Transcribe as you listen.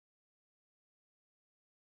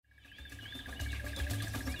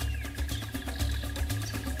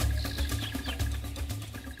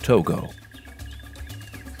Togo,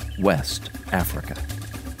 West Africa.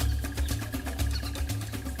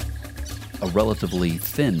 A relatively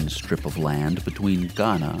thin strip of land between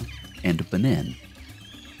Ghana and Benin.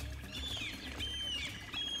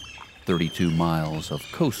 32 miles of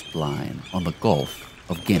coastline on the Gulf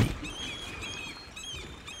of Guinea.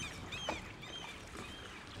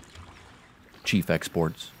 Chief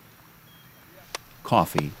exports: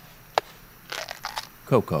 coffee,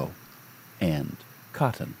 cocoa, and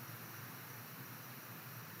cotton.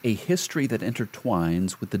 A history that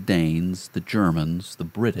intertwines with the Danes, the Germans, the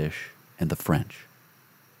British, and the French.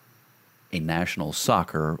 A national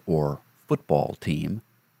soccer or football team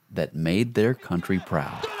that made their country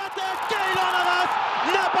proud.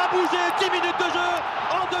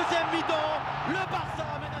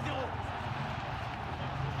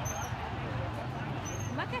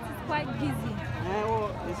 Quite busy.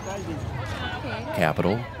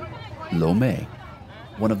 Capital, Lomé,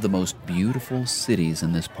 one of the most beautiful cities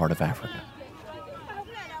in this part of Africa.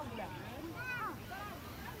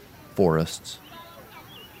 Forests,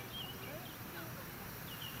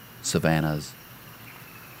 savannas,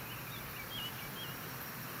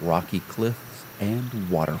 rocky cliffs, and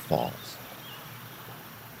waterfalls.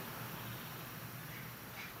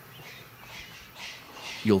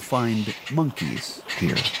 You'll find monkeys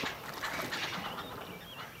here.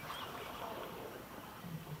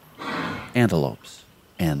 Antelopes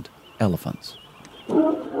and elephants.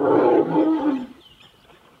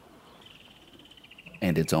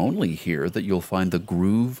 And it's only here that you'll find the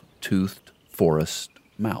groove-toothed forest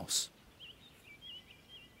mouse.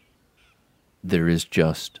 There is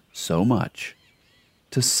just so much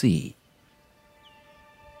to see.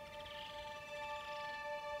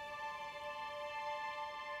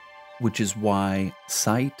 Which is why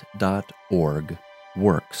Sight.org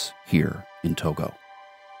works here in Togo.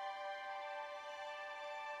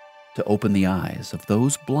 To open the eyes of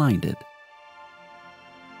those blinded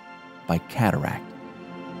by cataract.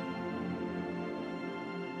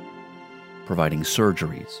 Providing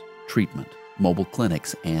surgeries, treatment, mobile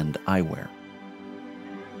clinics, and eyewear.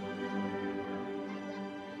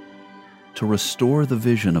 To restore the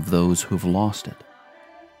vision of those who've lost it,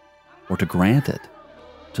 or to grant it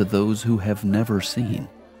to those who have never seen.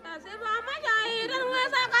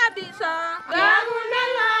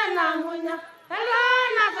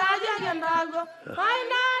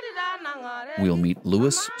 We'll meet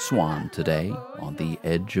Louis Swan today on the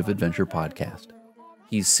Edge of Adventure podcast.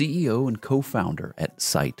 He's CEO and co-founder at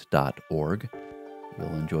Sight.org.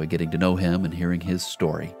 You'll enjoy getting to know him and hearing his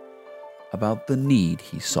story about the need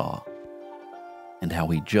he saw and how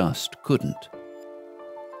he just couldn't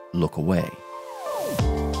look away.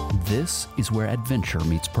 This is where adventure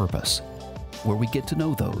meets purpose, where we get to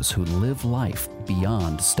know those who live life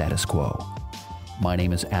beyond status quo. My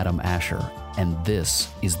name is Adam Asher, and this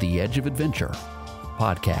is the Edge of Adventure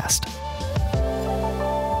podcast.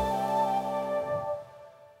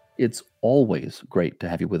 It's always great to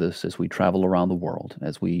have you with us as we travel around the world,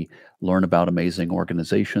 as we learn about amazing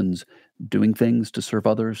organizations doing things to serve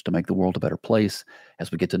others, to make the world a better place,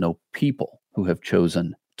 as we get to know people who have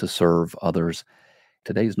chosen to serve others.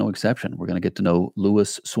 Today is no exception. We're going to get to know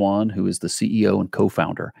Louis Swan, who is the CEO and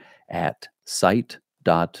co-founder at Sight.org.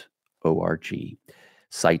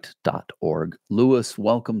 Sight.org. Louis,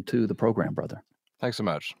 welcome to the program, brother. Thanks so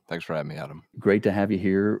much. Thanks for having me, Adam. Great to have you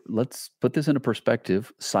here. Let's put this into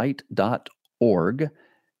perspective. Sight.org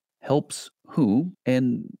helps who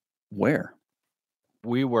and where?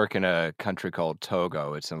 We work in a country called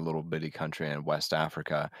Togo. It's a little bitty country in West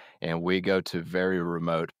Africa, and we go to very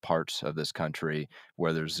remote parts of this country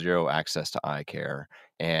where there's zero access to eye care.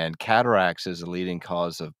 And cataracts is a leading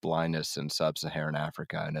cause of blindness in sub-Saharan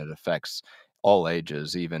Africa, and it affects all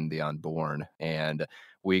ages, even the unborn. And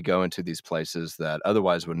we go into these places that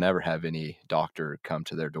otherwise would never have any doctor come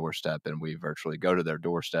to their doorstep, and we virtually go to their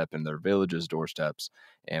doorstep and their villages' doorsteps,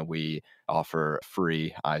 and we offer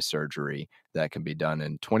free eye surgery that can be done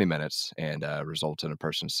in 20 minutes and result in a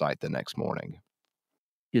person's sight the next morning.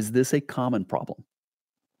 Is this a common problem?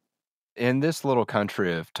 In this little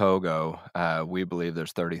country of Togo, we believe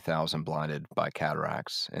there's 30,000 blinded by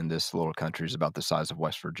cataracts, and this little country is about the size of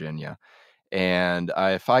West Virginia. And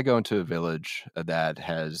if I go into a village that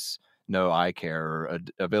has no eye care, or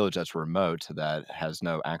a village that's remote that has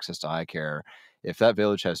no access to eye care, if that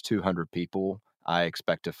village has 200 people, I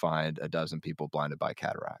expect to find a dozen people blinded by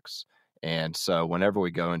cataracts. And so whenever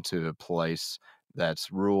we go into a place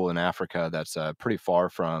that's rural in Africa, that's pretty far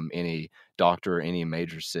from any doctor, any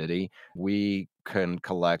major city, we can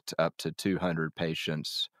collect up to 200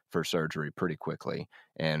 patients for surgery pretty quickly.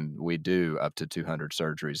 And we do up to 200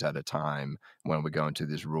 surgeries at a time when we go into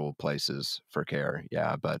these rural places for care.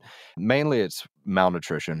 Yeah, but mainly it's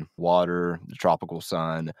malnutrition, water, the tropical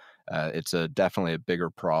sun. It's definitely a bigger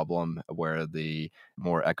problem where the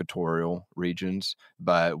more equatorial regions.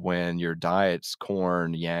 But when your diet's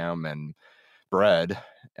corn, yam, and bread,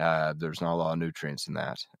 there's not a lot of nutrients in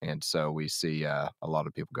that. And so we see a lot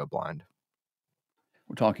of people go blind.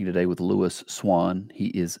 We're talking today with Louis Swan. He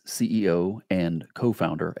is CEO and co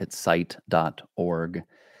founder at Sight.org.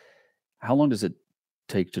 How long does it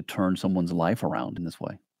take to turn someone's life around in this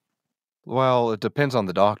way? Well, it depends on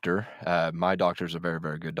the doctor. My doctor's a very,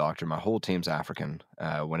 very good doctor. My whole team's African.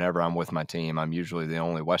 Whenever I'm with my team, I'm usually the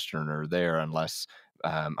only Westerner there unless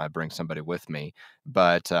I bring somebody with me.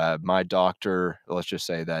 But my doctor, let's just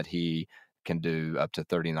say that he can do up to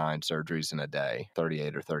 39 surgeries in a day.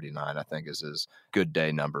 38 or 39, I think, is his good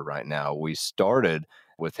day number right now. We started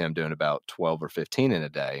with him doing about 12 or 15 in a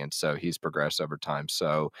day. And so he's progressed over time.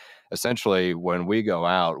 So essentially, when we go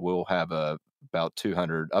out, we'll have about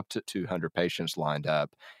 200, up to 200 patients lined up.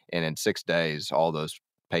 And in 6 days, all those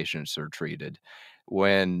patients are treated.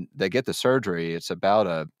 When they get the surgery, it's about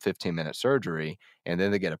a 15-minute surgery, and then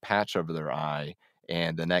they get a patch over their eye.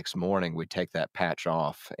 And the next morning, we take that patch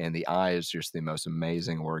off, and the eye is just the most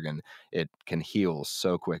amazing organ. It can heal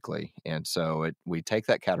so quickly. And so we take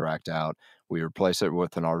that cataract out, we replace it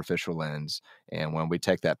with an artificial lens, and when we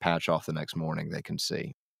take that patch off the next morning, they can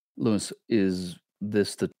see. Louis, is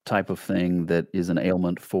this the type of thing that is an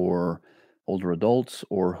ailment for older adults,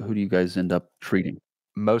 or who do you guys end up treating?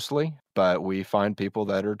 Mostly, but we find people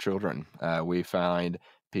that are children. We find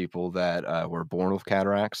people that were born with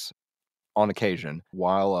cataracts on occasion.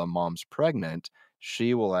 While a mom's pregnant,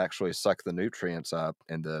 she will actually suck the nutrients up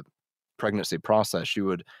in the pregnancy process.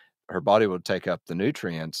 Her body would take up the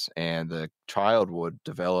nutrients, and the child would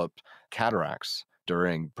develop cataracts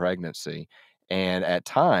during pregnancy. And at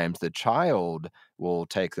times, the child will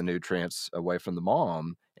take the nutrients away from the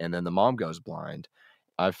mom, and then the mom goes blind.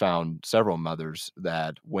 I've found several mothers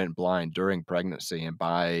that went blind during pregnancy, and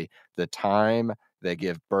by the time they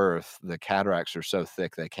give birth, the cataracts are so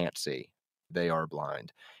thick they can't see. They are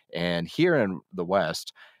blind. And here in the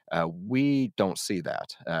West, we don't see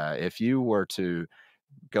that. If you were to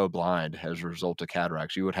go blind as a result of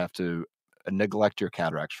cataracts, you would have to neglect your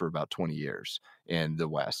cataracts for about 20 years in the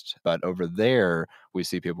West. But over there, we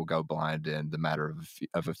see people go blind in the matter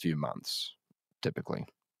of a few months, typically.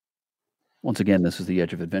 Once again, this is The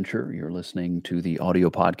Edge of Adventure. You're listening to the audio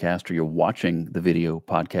podcast or you're watching the video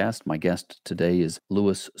podcast. My guest today is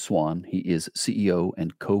Louis Swan. He is CEO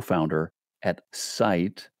and co-founder at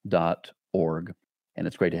Sight.org. And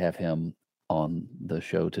it's great to have him on the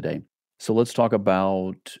show today. So let's talk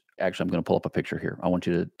about, actually, I'm going to pull up a picture here. I want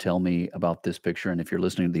you to tell me about this picture. And if you're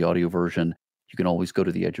listening to the audio version, you can always go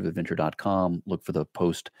to theedgeofadventure.com, look for the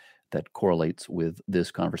post that correlates with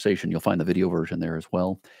this conversation. You'll find the video version there as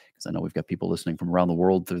well, because I know we've got people listening from around the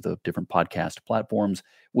world through the different podcast platforms,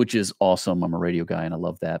 which is awesome. I'm a radio guy and I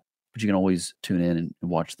love that. But you can always tune in and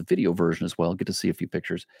watch the video version as well, get to see a few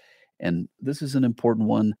pictures. And this is an important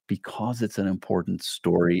one because it's an important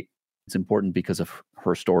story. It's important because of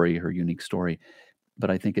her story, her unique story. But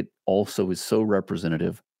I think it also is so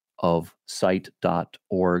representative of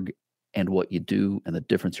Sight.org and what you do and the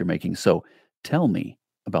difference you're making. So tell me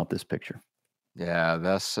about this picture. Yeah,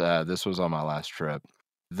 this was on my last trip.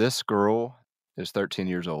 This girl is 13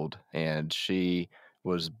 years old, and she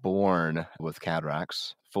was born with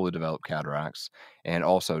cataracts, fully developed cataracts, and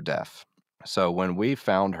also deaf. So when we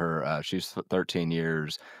found her, she's 13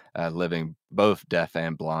 years, living both deaf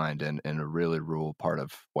and blind in a really rural part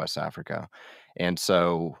of West Africa. And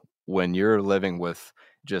so when you're living with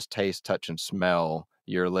just taste, touch, and smell,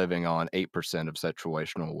 you're living on 8% of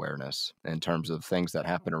situational awareness in terms of things that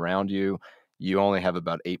happen around you. You only have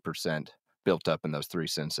about 8% built up in those three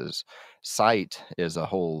senses. Sight is a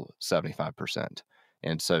whole 75%.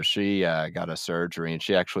 And so she got a surgery, and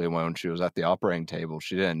she actually, when she was at the operating table,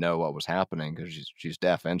 she didn't know what was happening because she's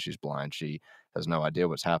deaf and she's blind. She has no idea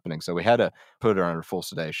what's happening. So we had to put her under full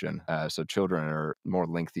sedation. So children are a more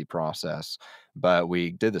lengthy process. But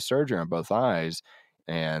we did the surgery on both eyes,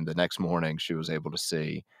 and the next morning she was able to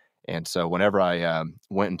see. And so whenever I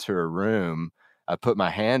went into her room, I put my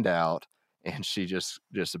hand out, and she just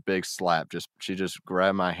a big slap. She just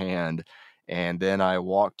grabbed my hand. And then I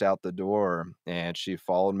walked out the door, and she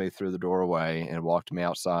followed me through the doorway and walked me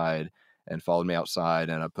outside and followed me outside.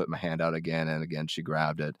 And I put my hand out again, and again, she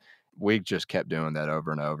grabbed it. We just kept doing that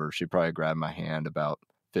over and over. She probably grabbed my hand about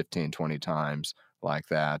 15, 20 times like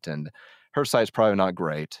that. And her sight's probably not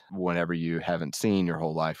great. Whenever you haven't seen your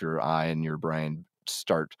whole life, your eye and your brain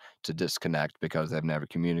start to disconnect because they've never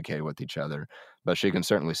communicated with each other. But she can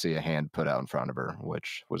certainly see a hand put out in front of her,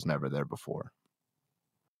 which was never there before.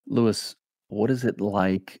 Lewis, what is it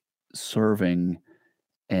like serving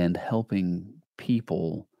and helping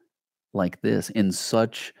people like this in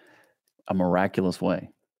such a miraculous way?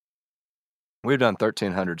 We've done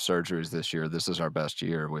 1,300 surgeries this year. This is our best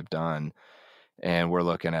year we've done, and we're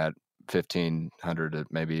looking at 1,500 to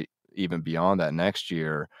maybe even beyond that next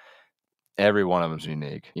year. Every one of them's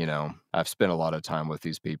unique, you know? I've spent a lot of time with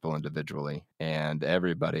these people individually, and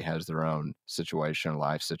everybody has their own situation,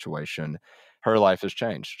 life situation. Her life has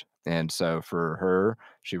changed, and so for her,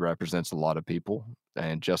 she represents a lot of people,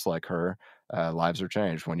 and just like her, lives are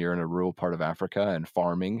changed. When you're in a rural part of Africa and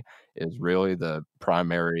farming is really the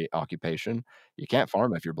primary occupation, you can't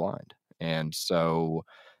farm if you're blind, and so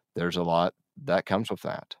there's a lot that comes with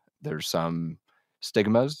that. There's some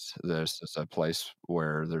stigmas. There's just a place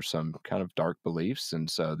where there's some kind of dark beliefs, and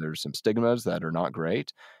so there's some stigmas that are not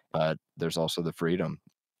great, but there's also the freedom.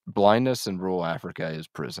 Blindness in rural Africa is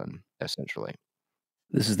prison, essentially.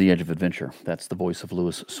 This is The Edge of Adventure. That's the voice of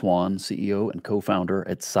Lewis Swan, CEO and co founder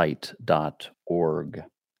at Sight.org.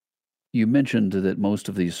 You mentioned that most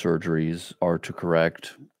of these surgeries are to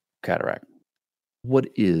correct cataract. What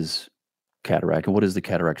is cataract and what is the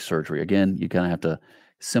cataract surgery? Again, you kind of have to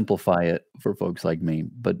simplify it for folks like me,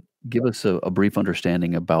 but give us a brief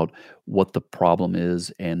understanding about what the problem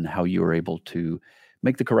is and how you are able to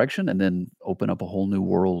make the correction and then open up a whole new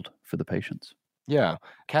world for the patients. Yeah,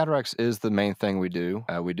 cataracts is the main thing we do.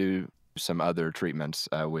 We do some other treatments.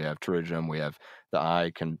 We have pterygium. We have the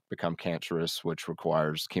eye can become cancerous, which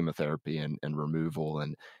requires chemotherapy and removal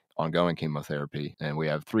and ongoing chemotherapy. And we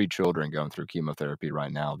have 3 children going through chemotherapy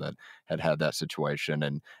right now that had that situation.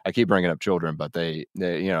 And I keep bringing up children, but they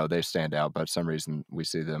they stand out. But for some reason, we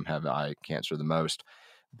see them have eye cancer the most.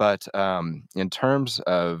 But in terms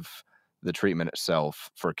of the treatment itself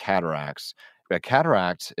for cataracts, a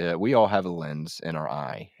cataract, we all have a lens in our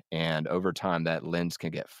eye, and over time, that lens can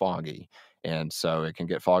get foggy. And so it can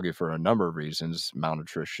get foggy for a number of reasons: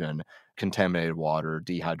 malnutrition, contaminated water,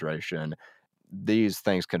 dehydration. These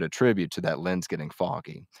things could attribute to that lens getting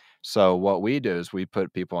foggy. So what we do is we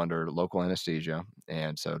put people under local anesthesia,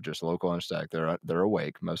 and so just local anesthetic. They're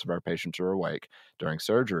awake. Most of our patients are awake during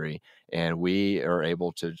surgery, and we are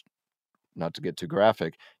able to, not to get too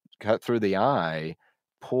graphic, cut through the eye,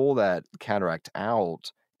 pull that cataract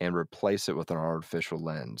out, and replace it with an artificial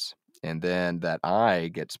lens. And then that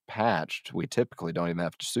eye gets patched. We typically don't even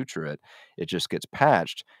have to suture it. It just gets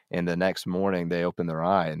patched. And the next morning they open their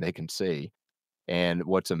eye and they can see. And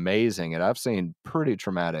what's amazing, and I've seen pretty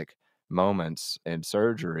traumatic moments in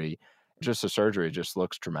surgery, just the surgery just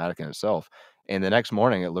looks traumatic in itself. And the next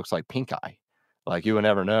morning, it looks like pink eye. Like you would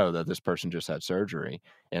never know that this person just had surgery.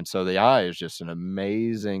 And so the eye is just an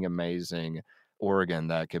amazing, amazing organ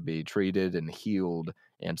that could be treated and healed.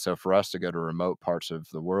 And so for us to go to remote parts of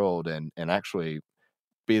the world and actually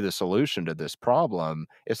be the solution to this problem,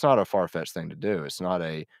 it's not a far-fetched thing to do. It's not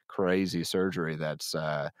a crazy surgery that's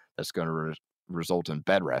going to result in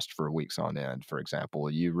bed rest for weeks on end. For example,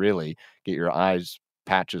 you really get your eyes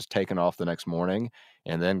patches taken off the next morning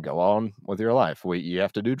and then go on with your life. You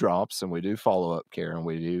have to do drops, and we do follow-up care, and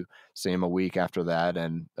we do see them a week after that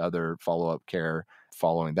and other follow-up care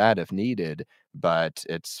following that if needed. But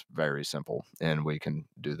it's very simple, and we can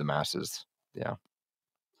do the masses. Yeah.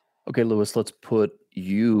 Okay, Lewis, let's put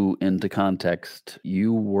you into context.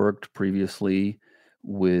 You worked previously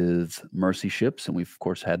with Mercy Ships, and we've, of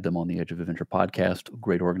course, had them on the Edge of Adventure podcast.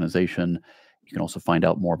 Great organization. You can also find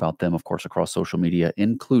out more about them, of course, across social media,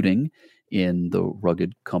 including in the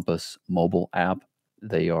Rugged Compass mobile app.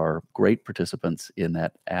 They are great participants in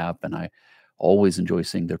that app, and I always enjoy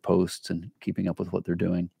seeing their posts and keeping up with what they're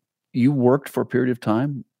doing. You worked for a period of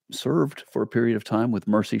time, served for a period of time with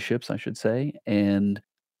Mercy Ships, I should say, and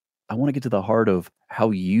I wanna get to the heart of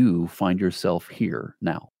how you find yourself here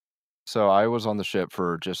now. So I was on the ship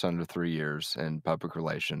for just under 3 years in public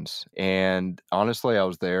relations, and honestly, I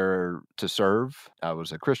was there to serve. I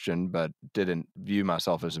was a Christian, but didn't view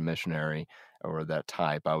myself as a missionary or that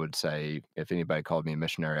type. I would say if anybody called me a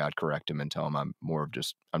missionary, I'd correct him and tell him I'm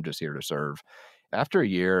just here to serve. After a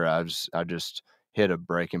year, I just hit a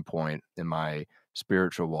breaking point in my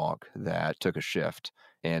spiritual walk that took a shift,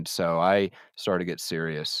 and so I started to get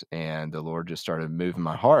serious, and the Lord just started moving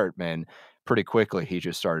my heart, man. Pretty quickly, he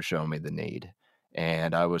just started showing me the need,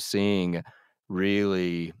 and I was seeing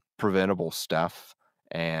really preventable stuff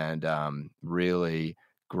and, really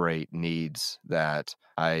great needs that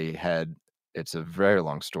I had. It's a very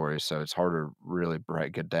long story, so it's hard to really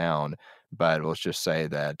break it down, But let's just say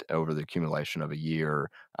that over the accumulation of a year,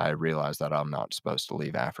 I realized that I'm not supposed to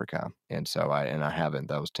leave Africa. And so I haven't.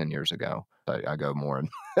 That was 10 years ago. I go more and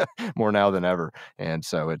more now than ever. And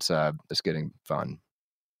so it's getting fun.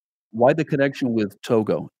 Why the connection with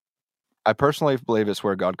Togo? I personally believe it's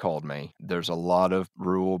where God called me. There's a lot of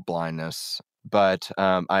rural blindness, but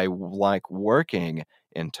like working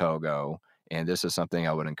in Togo, and this is something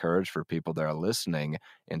I would encourage for people that are listening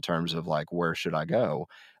in terms of like, where should I go?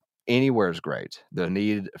 Anywhere is great. The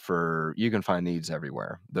need for you can find needs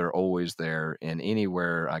everywhere. They're always there, and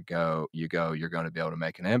anywhere I go, you're going to be able to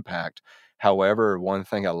make an impact. However, one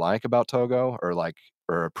thing I like about Togo,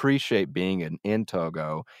 or appreciate being in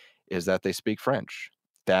Togo, is that they speak French.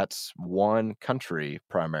 That's one country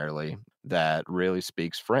primarily that really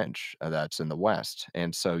speaks French. That's in the West,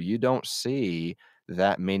 and so you don't see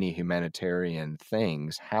that many humanitarian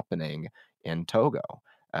things happening in Togo.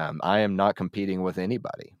 I am not competing with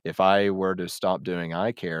anybody. If I were to stop doing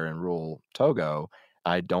eye care in rural Togo,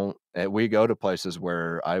 I don't. We go to places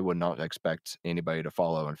where I would not expect anybody to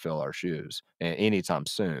follow and fill our shoes anytime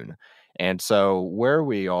soon. And so, where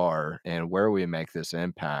we are and where we make this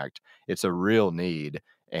impact, it's a real need,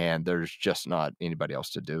 and there's just not anybody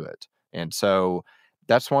else to do it. And so,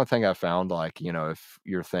 that's one thing I found. Like, if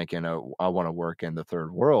you're thinking, oh, I want to work in the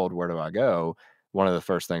third world, where do I go? One of the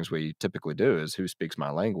first things we typically do is who speaks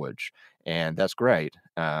my language, and that's great.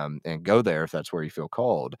 And go there if that's where you feel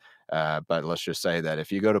called. But let's just say that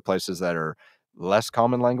if you go to places that are less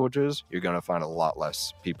common languages, you're going to find a lot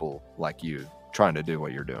less people like you trying to do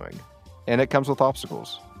what you're doing, and it comes with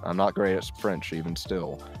obstacles. I'm not great at French, even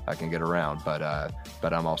still. I can get around, but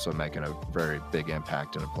I'm also making a very big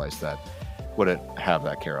impact in a place that wouldn't have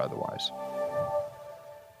that care otherwise.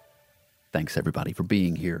 Thanks, everybody, for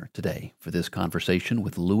being here today for this conversation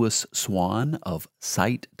with Louis Swan of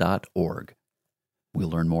Site.org. We'll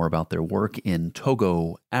learn more about their work in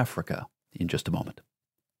Togo, Africa, in just a moment.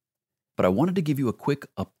 But I wanted to give you a quick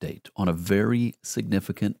update on a very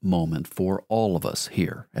significant moment for all of us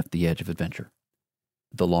here at the Edge of Adventure.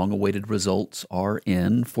 The long-awaited results are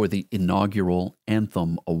in for the inaugural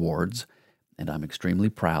Anthem Awards, and I'm extremely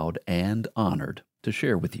proud and honored to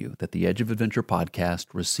share with you that the Edge of Adventure podcast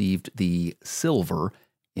received the silver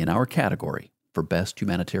in our category for Best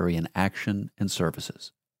Humanitarian Action and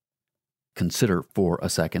Services. Consider for a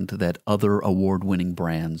second that other award-winning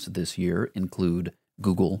brands this year include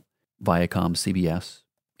Google, Viacom CBS,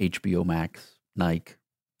 HBO Max, Nike,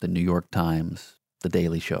 the New York Times, The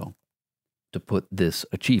Daily Show. To put this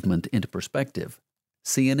achievement into perspective,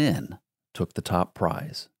 CNN took the top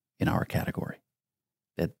prize in our category.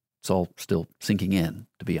 It's all still sinking in,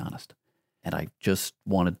 to be honest. And I just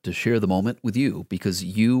wanted to share the moment with you because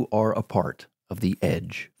you are a part of the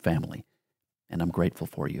Edge family. And I'm grateful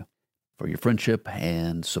for you, for your friendship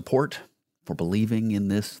and support, for believing in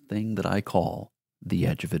this thing that I call the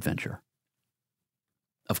Edge of Adventure.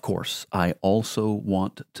 Of course, I also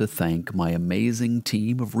want to thank my amazing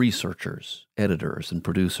team of researchers, editors, and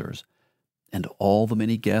producers, and all the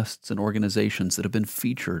many guests and organizations that have been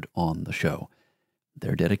featured on the show.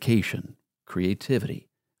 Their dedication, creativity,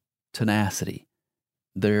 tenacity,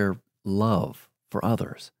 their love for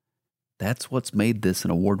others. That's what's made this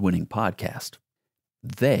an award-winning podcast.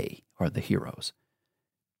 They are the heroes.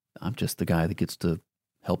 I'm just the guy that gets to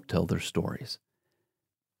help tell their stories.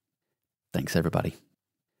 Thanks, everybody.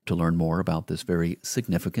 To learn more about this very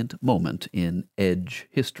significant moment in Edge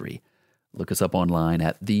history, look us up online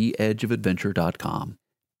at theedgeofadventure.com.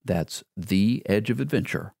 That's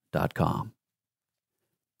theedgeofadventure.com.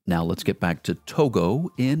 Now let's get back to Togo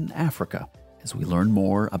in Africa as we learn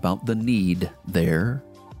more about the need there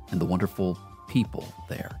and the wonderful people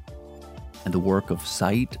there and the work of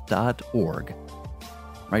Site.org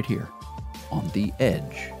right here on the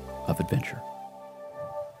Edge of Adventure.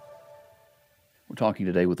 We're talking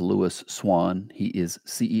today with Louis Swan. He is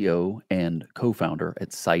CEO and co-founder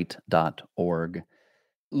at Site.org.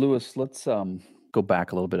 Louis, let's go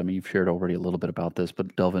back a little bit. I mean, you've shared already a little bit about this,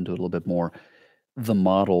 but delve into it a little bit more. The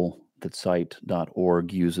model that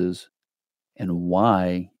Site.org uses and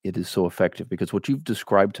why it is so effective. Because what you've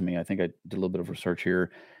described to me, I think I did a little bit of research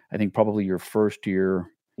here. I think probably your first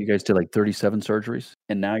year, you guys did like 37 surgeries,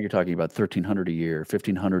 and now you're talking about 1,300 a year,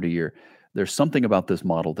 1,500 a year. There's something about this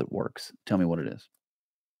model that works. Tell me what it is.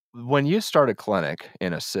 When you start a clinic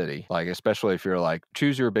in a city, like especially if you're like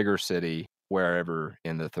choose your bigger city wherever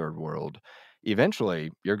in the third world,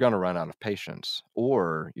 eventually you're going to run out of patients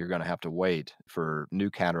or you're going to have to wait for new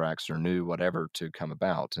cataracts or new whatever to come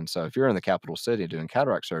about. And so if you're in the capital city doing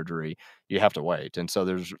cataract surgery, you have to wait. And so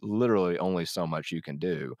there's literally only so much you can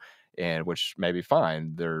do, and which may be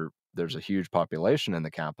fine. There there's a huge population in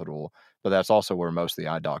the capital, but that's also where most of the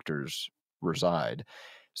eye doctors reside.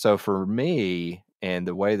 So for me, and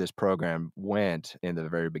the way this program went in the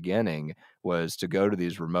very beginning was to go to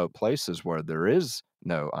these remote places where there is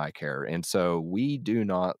no eye care. And so we do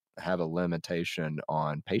not have a limitation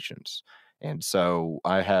on patients. And so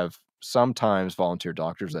I have sometimes volunteer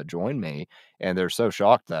doctors that join me, and they're so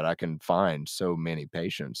shocked that I can find so many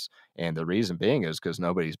patients. And the reason being is because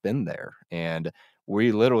nobody's been there. And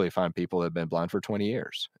we literally find people that have been blind for 20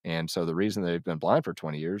 years. And so the reason they've been blind for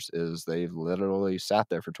 20 years is they've literally sat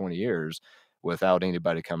there for 20 years without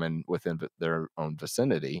anybody coming within their own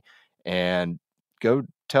vicinity. And go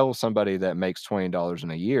tell somebody that makes $20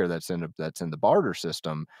 in a year that's in the barter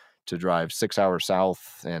system to drive 6 hours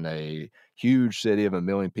south in a huge city of 1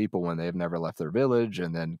 million people when they've never left their village,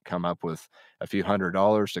 and then come up with a few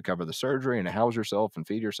 $100s to cover the surgery and to house yourself and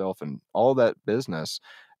feed yourself and all that business.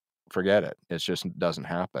 Forget it. It just doesn't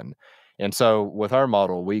happen. And so with our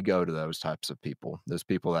model, we go to those types of people, those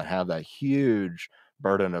people that have that huge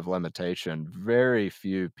burden of limitation. Very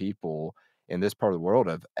few people in this part of the world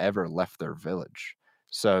have ever left their village.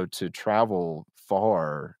 So to travel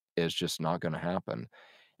far is just not going to happen.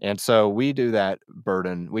 And so we do that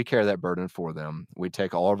burden, we carry that burden for them. We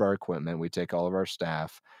take all of our equipment, we take all of our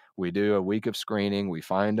staff, we do a week of screening, we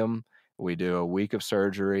find them, we do a week of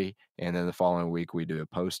surgery, and then the following week we do a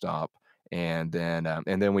post-op, and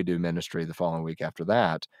then we do ministry the following week after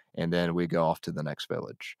that, and then we go off to the next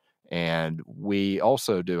village. And we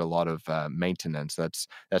also do a lot of maintenance. That's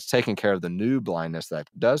taking care of the new blindness that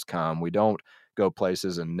does come. We don't go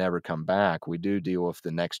places and never come back. We do deal with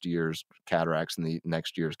the next year's cataracts and the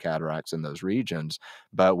next year's cataracts in those regions.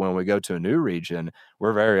 But when we go to a new region,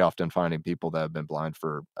 we're very often finding people that have been blind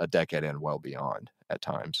for a decade and well beyond at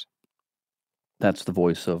times. That's the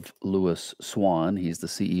voice of Louis Swan. He's the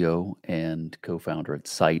CEO and co-founder at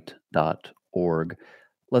Sight.org.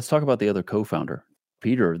 Let's talk about the other co-founder,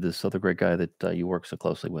 Peter, this other great guy that you work so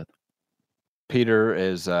closely with. Peter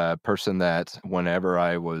is a person that whenever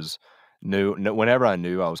I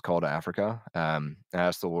knew I was called to Africa, I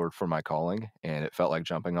asked the Lord for my calling, and it felt like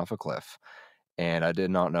jumping off a cliff. And I did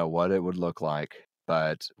not know what it would look like.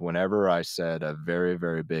 But whenever I said a very,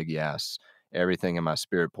 very big yes, everything in my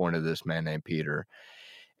spirit pointed to this man named Peter.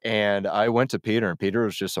 And I went to Peter, and Peter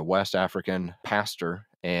was just a West African pastor.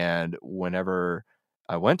 And whenever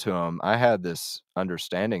I went to him, I had this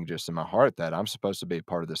understanding just in my heart that I'm supposed to be a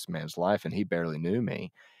part of this man's life, and he barely knew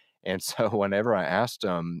me. And so whenever I asked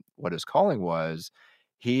him what his calling was,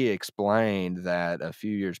 he explained that a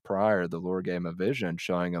few years prior, the Lord gave him a vision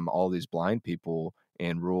showing him all these blind people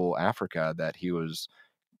in rural Africa that he was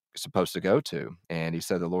supposed to go to. And he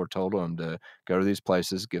said the Lord told him to go to these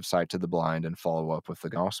places, give sight to the blind, and follow up with the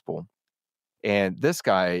gospel. And this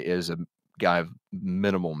guy is a guy of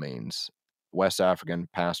minimal means. West African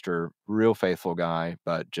pastor, real faithful guy,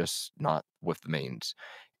 but just not with the means.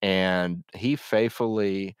 And he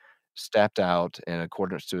faithfully stepped out in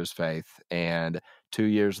accordance to his faith. And 2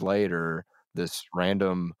 years later, this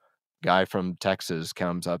random guy from Texas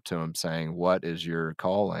comes up to him saying, "What is your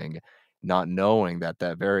calling?" Not knowing that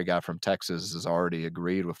that very guy from Texas has already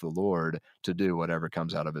agreed with the Lord to do whatever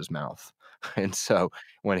comes out of his mouth. And so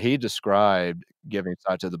when he described giving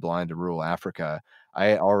sight to the blind to rural Africa,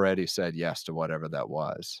 I already said yes to whatever that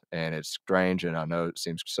was. And it's strange, and I know it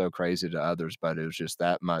seems so crazy to others, but it was just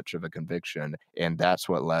that much of a conviction. And that's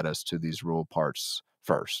what led us to these rural parts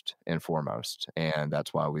first and foremost. And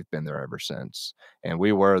that's why we've been there ever since. And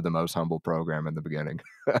we were the most humble program in the beginning.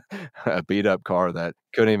 A beat up car that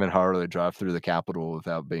couldn't even hardly drive through the Capitol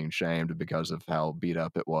without being shamed because of how beat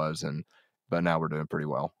up it was. But now we're doing pretty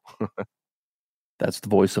well. That's the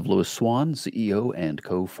voice of Louis Swan, CEO and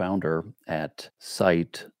co-founder at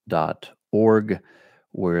Sight.org,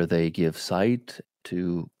 where they give sight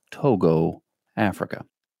to Togo, Africa.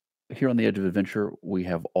 Here on the Edge of Adventure, we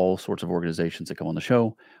have all sorts of organizations that come on the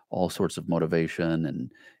show, all sorts of motivation,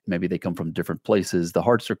 and maybe they come from different places. The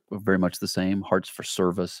hearts are very much the same, hearts for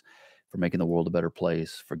service, for making the world a better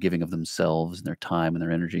place, for giving of themselves and their time and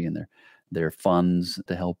their energy and their funds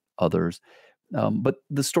to help others. But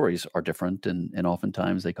the stories are different, and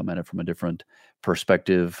oftentimes they come at it from a different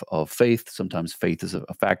perspective of faith. Sometimes faith is a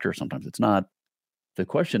factor, sometimes it's not. The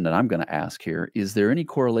question that I'm going to ask here is there any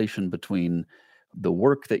correlation between the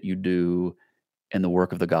work that you do and the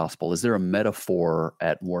work of the gospel? Is there a metaphor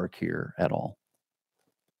at work here at all?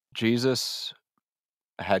 Jesus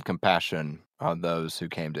had compassion on those who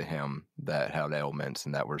came to him that had ailments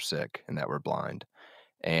and that were sick and that were blind.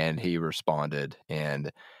 And he responded,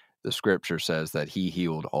 and the scripture says that he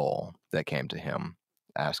healed all that came to him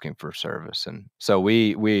asking for service. And so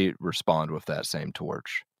we respond with that same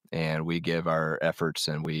torch. and we give our efforts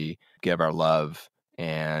and we give our love,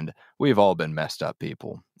 and we've all been messed up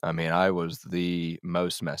people. I mean, I was the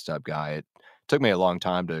most messed up guy. It took me a long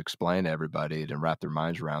time to explain to everybody and wrap their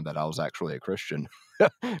minds around that I was actually a Christian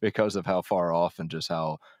because of how far off and just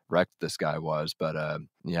how wrecked this guy was. But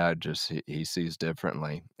yeah, just he sees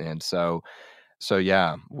differently, and so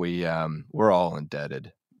yeah, we're all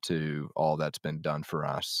indebted to all that's been done for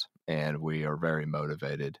us, and we are very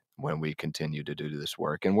motivated when we continue to do this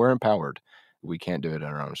work, and we're empowered. We can't do it in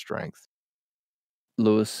our own strength.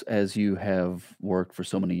 Lewis, as you have worked for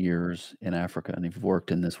so many years in Africa, and you've worked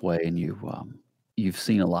in this way, and you've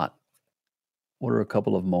seen a lot. What are a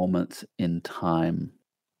couple of moments in time,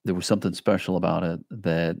 there was something special about it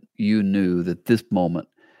that you knew that this moment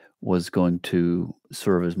was going to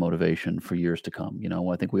serve as motivation for years to come? You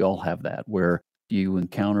know, I think we all have that, where you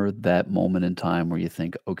encounter that moment in time where you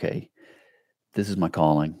think, "Okay, this is my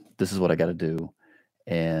calling. This is what I gotta do,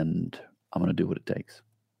 and I'm gonna do what it takes."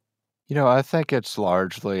 I think it's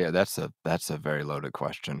largely that's a very loaded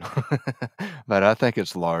question. But I think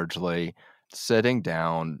it's largely sitting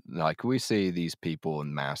down, like, we see these people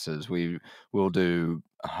in masses. We'll do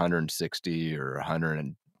 160 or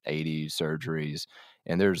 180 surgeries,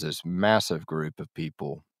 and there's this massive group of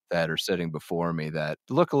people that are sitting before me that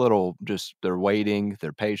look a little just they're waiting,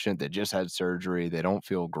 they're patient, they just had surgery, they don't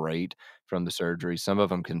feel great from the surgery. Some of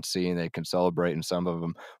them can see and they can celebrate, and some of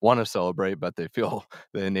them wanna celebrate, but they feel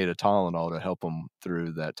they need a Tylenol to help them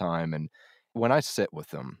through that time. And when I sit with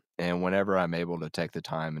them, and whenever I'm able to take the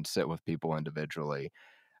time and sit with people individually,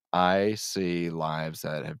 I see lives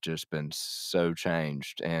that have just been so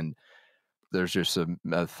changed. And there's just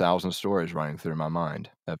a thousand stories running through my mind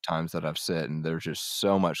of times that I've sit, and there's just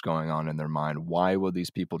so much going on in their mind. Why would these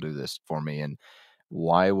people do this for me? And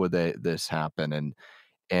why would this happen?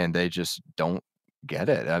 And they just don't get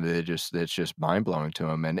it. I mean, it's just mind blowing to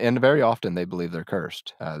them, and very often they believe they're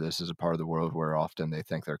cursed. This is a part of the world where often they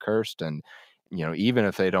think they're cursed, and even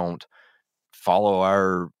if they don't follow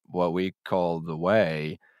our what we call the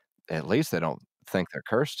way, at least they don't think they're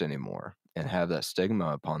cursed anymore and have that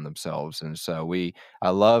stigma upon themselves. And so I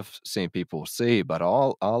love seeing people see, but I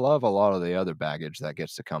love a lot of the other baggage that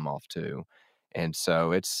gets to come off too. And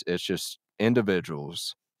so it's just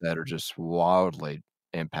individuals that are just wildly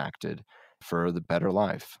impacted for the better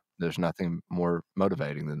life. There's nothing more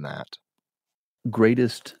motivating than that.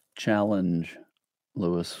 Greatest challenge,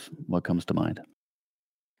 Lewis, what comes to mind?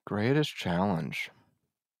 Greatest challenge,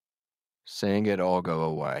 seeing it all go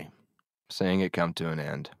away. Seeing it come to an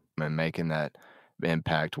end and making that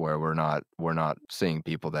impact where we're not seeing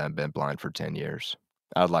people that have been blind for 10 years.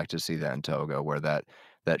 I'd like to see that in Togo, where that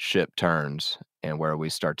ship turns and where we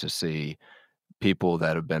start to see people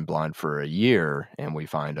that have been blind for a year and we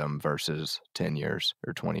find them versus 10 years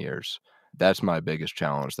or 20 years. That's my biggest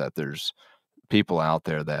challenge, that there's people out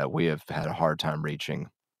there that we have had a hard time reaching,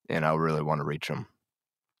 and I really want to reach them.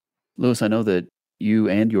 Lewis, I know that you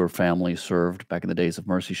and your family served back in the days of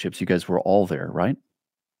mercy ships. You guys were all there, right?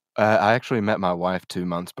 I actually met my wife 2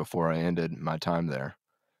 months before I ended my time there.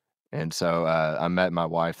 And so, I met my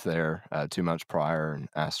wife there, 2 months prior, and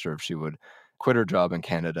asked her if she would quit her job in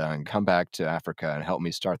Canada and come back to Africa and help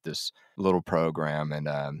me start this little program,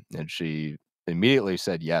 and she immediately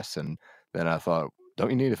said yes. And then I thought,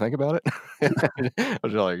 "Don't you need to think about it?" I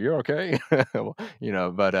was like, "You're okay?" Well,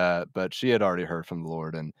 but she had already heard from the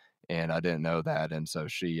Lord, and I didn't know that, and so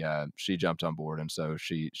she jumped on board, and so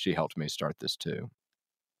she helped me start this too.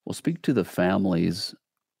 Well, speak to the families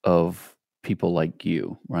of people like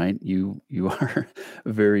you, right? You are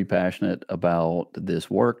very passionate about this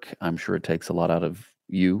work. I'm sure it takes a lot out of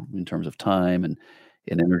you in terms of time and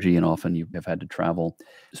energy, and often you have had to travel.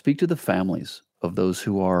 Speak to the families of those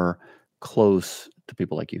who are close to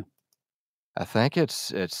people like you. I think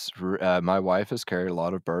my wife has carried a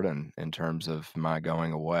lot of burden in terms of my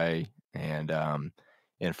going away, and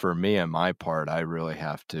for me and my part, I really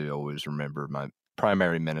have to always remember my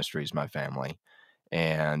primary ministry is my family,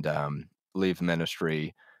 and leave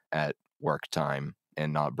ministry at work time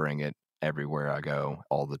and not bring it everywhere I go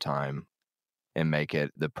all the time, and make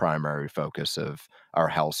it the primary focus of our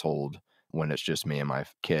household when it's just me and my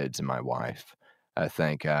kids and my wife. I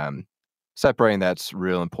think separating that's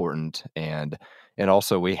real important, and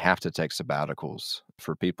also we have to take sabbaticals.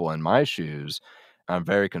 For people in my shoes, I'm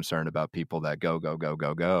very concerned about people that go go go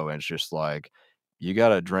go go, and it's just like you got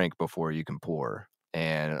to drink before you can pour.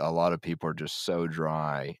 And a lot of people are just so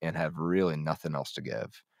dry and have really nothing else to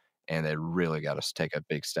give, and they really got to take a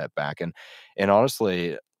big step back. And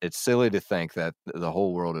honestly, it's silly to think that the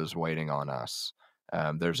whole world is waiting on us.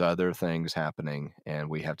 There's other things happening, and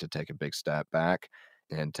we have to take a big step back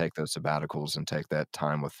and take those sabbaticals and take that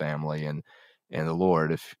time with family and the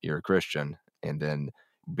Lord if you're a Christian, and then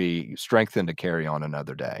be strengthened to carry on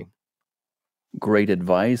another day. Great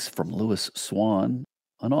advice from Lewis Swan,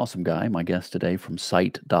 an awesome guy, my guest today from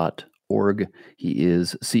Sight.org. He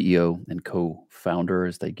is CEO and co-founder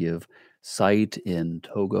as they give Sight in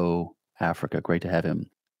Togo, Africa. Great to have him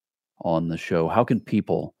on the show. How can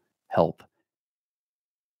people help?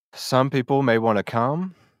 Some people may want to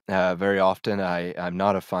come. Very often, I'm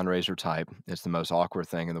not a fundraiser type. It's the most awkward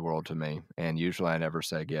thing in the world to me. And usually I never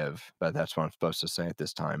say give, but that's what I'm supposed to say at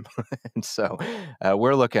this time. And so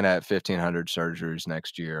we're looking at 1,500 surgeries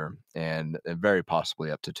next year and very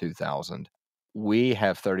possibly up to 2,000. We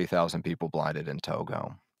have 30,000 people blinded in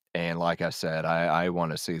Togo. And like I said, I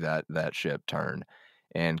want to see that ship turn.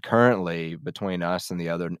 And currently, between us and the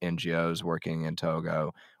other NGOs working in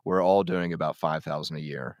Togo, we're all doing about 5,000 a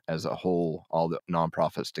year as a whole. All the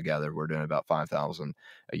nonprofits together, we're doing about 5,000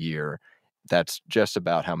 a year. That's just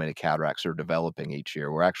about how many cataracts are developing each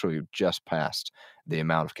year. We're actually just past the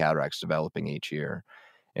amount of cataracts developing each year.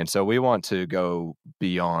 And so we want to go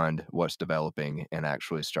beyond what's developing and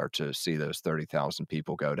actually start to see those 30,000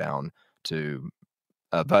 people go down to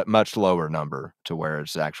but much lower number to where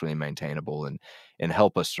it's actually maintainable and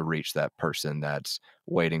help us to reach that person that's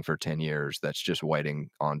waiting for 10 years, that's just waiting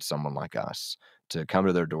on someone like us to come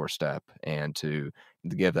to their doorstep and to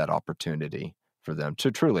give that opportunity for them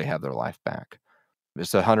to truly have their life back.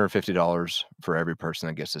 It's $150 for every person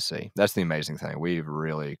that gets to see. That's the amazing thing. We've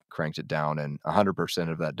really cranked it down, and 100%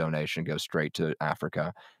 of that donation goes straight to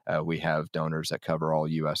Africa. We have donors that cover all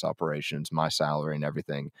U.S. operations, my salary, and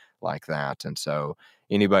everything like that. And so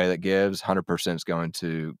anybody that gives, 100% is going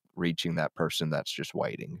to reaching that person that's just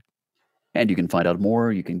waiting. And you can find out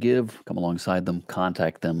more. You can give, come alongside them,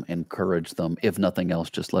 contact them, encourage them. If nothing else,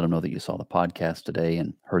 just let them know that you saw the podcast today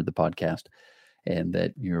and heard the podcast, and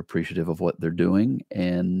that you're appreciative of what they're doing.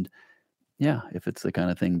 And yeah, if it's the kind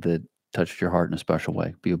of thing that touched your heart in a special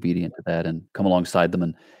way, be obedient to that and come alongside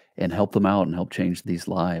them and help them out and help change these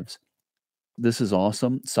lives. This is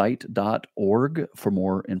awesome. Sight.org for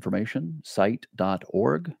more information.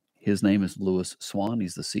 Sight.org. His name is Lewis Swan.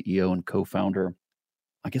 He's the CEO and co-founder.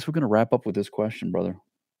 I guess we're going to wrap up with this question, brother.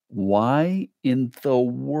 Why in the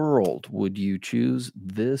world would you choose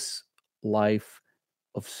this life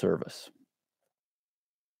of service?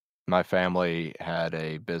 My family had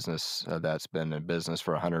a business that's been in business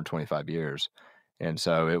for 125 years. And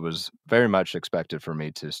so it was very much expected for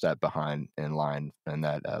me to step behind in line in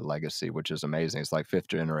that legacy, which is amazing. It's like fifth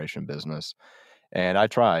generation business. And I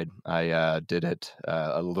tried. I did it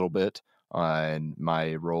a little bit, and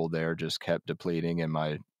my role there just kept depleting, and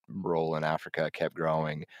my role in Africa kept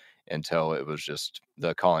growing until it was just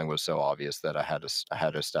the calling was so obvious that I had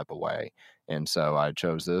to step away. And so I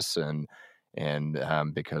chose this, and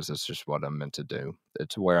because it's just what I'm meant to do.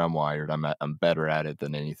 It's where I'm wired. I'm better at it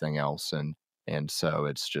than anything else, and so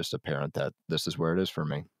it's just apparent that this is where it is for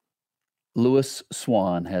me. Lewis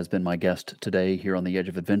Swan has been my guest today here on The Edge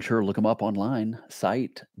of Adventure. Look him up online,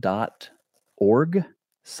 sight.org,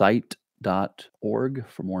 sight.org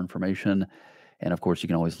for more information. And of course, you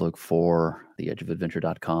can always look for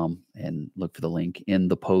theedgeofadventure.com and look for the link in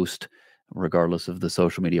the post, regardless of the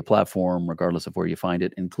social media platform, regardless of where you find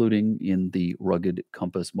it, including in the Rugged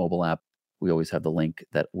Compass mobile app. We always have the link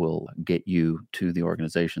that will get you to the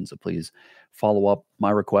organization. So please follow up.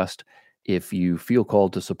 My request, if you feel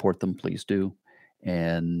called to support them, please do.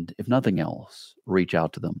 And if nothing else, reach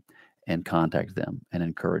out to them and contact them and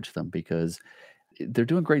encourage them, because they're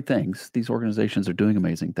doing great things. These organizations are doing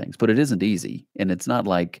amazing things, but it isn't easy. And it's not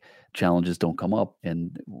like challenges don't come up,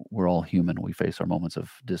 and we're all human. We face our moments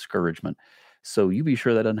of discouragement. So you be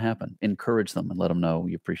sure that doesn't happen. Encourage them and let them know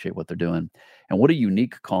you appreciate what they're doing. And what a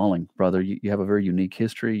unique calling, brother. You have a very unique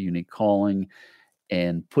history, unique calling,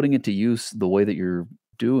 and putting it to use the way that you're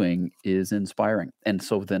doing is inspiring. And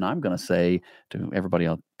so then I'm going to say to everybody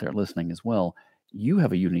out there listening as well, you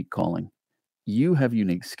have a unique calling. You have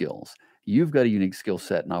unique skills. You've got a unique skill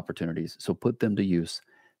set and opportunities. So put them to use,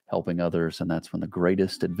 helping others. And that's when the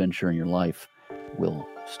greatest adventure in your life will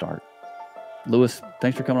start. Lewis,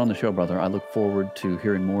 thanks for coming on the show, brother. I look forward to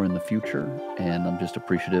hearing more in the future, and I'm just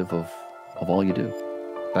appreciative of all you do.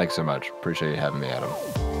 Thanks so much. Appreciate you having me, Adam.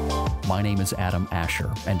 My name is Adam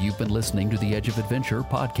Asher, and you've been listening to the Edge of Adventure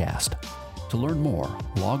podcast. To learn more,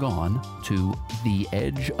 log on to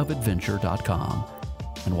theedgeofadventure.com.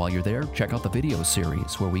 And while you're there, check out the video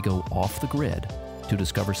series where we go off the grid to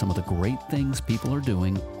discover some of the great things people are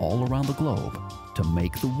doing all around the globe to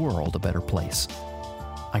make the world a better place.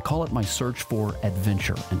 I call it my search for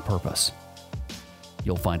adventure and purpose.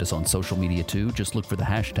 You'll find us on social media too. Just look for the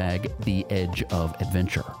hashtag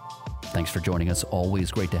 #TheEdgeOfAdventure. Thanks for joining us.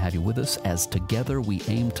 Always great to have you with us as together we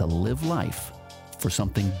aim to live life for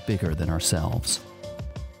something bigger than ourselves.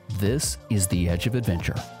 This is The Edge of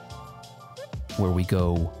Adventure, where we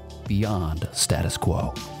go beyond status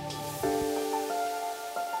quo.